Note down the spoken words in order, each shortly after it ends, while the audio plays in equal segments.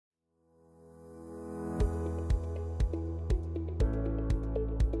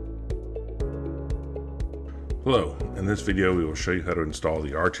Hello, in this video we will show you how to install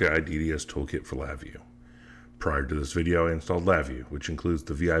the RTI DDS Toolkit for LabVIEW. Prior to this video I installed LabVIEW, which includes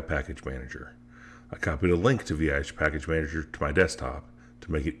the VI Package Manager. I copied a link to VI Package Manager to my desktop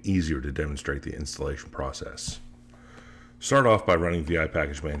to make it easier to demonstrate the installation process. Start off by running VI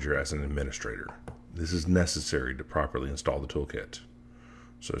Package Manager as an administrator. This is necessary to properly install the toolkit.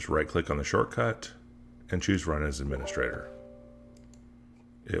 So just right click on the shortcut and choose Run as Administrator.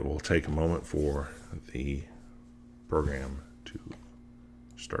 It will take a moment for the program to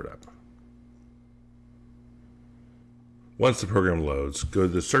start up. Once the program loads, go to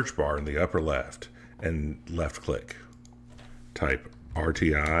the search bar in the upper left and left click. Type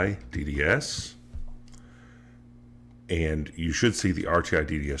RTI DDS and you should see the RTI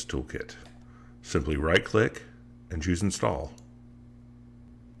DDS toolkit. Simply right click and choose Install.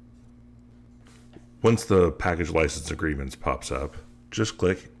 Once the package license agreements pops up, just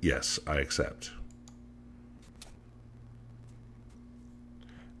click Yes, I accept.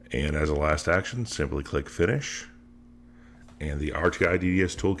 And as a last action, simply click Finish, and the RTI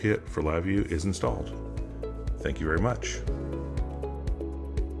DDS Toolkit for LabVIEW is installed. Thank you very much.